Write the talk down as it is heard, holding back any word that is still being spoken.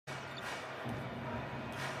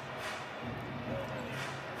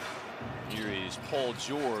is Paul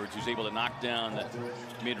George, who's able to knock down the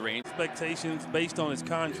mid-range. Expectations based on his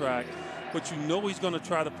contract, but you know he's going to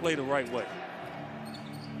try to play the right way.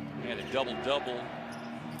 And a double-double.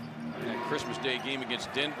 That Christmas Day game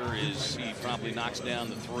against Denver is he probably knocks down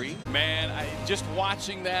the three. Man, just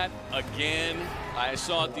watching that again, I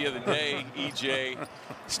saw it the other day, EJ,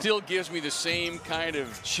 still gives me the same kind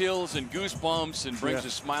of chills and goosebumps and brings a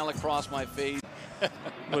smile across my face.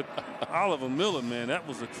 But Oliver Miller, man, that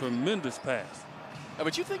was a tremendous pass.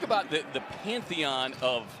 But you think about the pantheon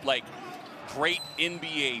of, like, great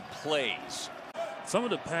NBA plays. Some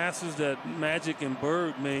of the passes that Magic and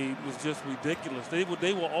Bird made was just ridiculous.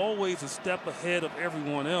 They were always a step ahead of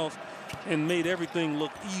everyone else and made everything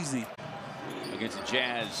look easy. Against the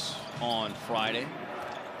Jazz on Friday.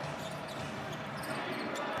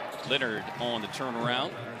 Leonard on the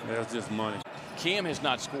turnaround. That's just money. Cam has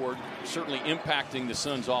not scored, certainly impacting the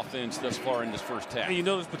Suns' offense thus far in this first half. And you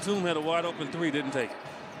notice Batum had a wide open three, didn't take it.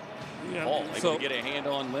 Yeah, Paul able to get a hand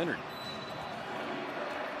on Leonard.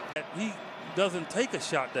 He doesn't take a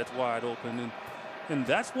shot that's wide open, and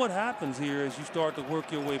that's what happens here as you start to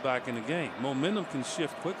work your way back in the game. Momentum can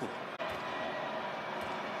shift quickly.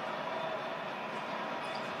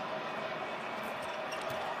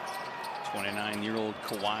 '29-year-old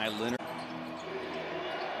Kawhi Leonard.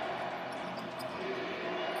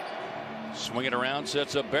 Swing it around,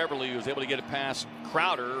 sets up Beverly, who's able to get it past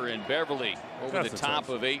Crowder, and Beverly over the top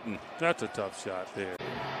of Ayton. That's a tough shot there.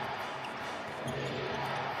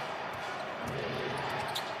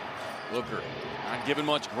 Booker not giving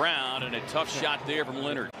much ground, and a tough shot there from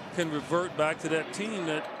Leonard. Can revert back to that team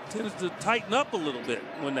that tends to tighten up a little bit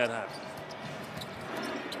when that happens.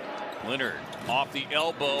 Leonard off the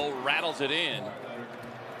elbow, rattles it in.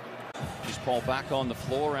 He's Paul back on the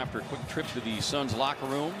floor after a quick trip to the Suns locker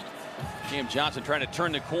room. Cam Johnson trying to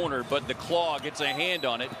turn the corner, but the claw gets a hand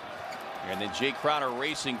on it. And then Jay Crowder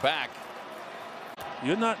racing back.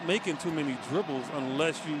 You're not making too many dribbles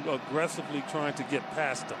unless you aggressively trying to get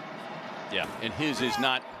past them. Yeah, and his is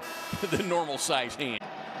not the normal size hand.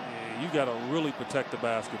 Yeah, you got to really protect the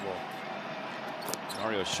basketball.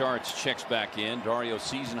 Dario Saric checks back in. Dario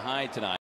season high tonight.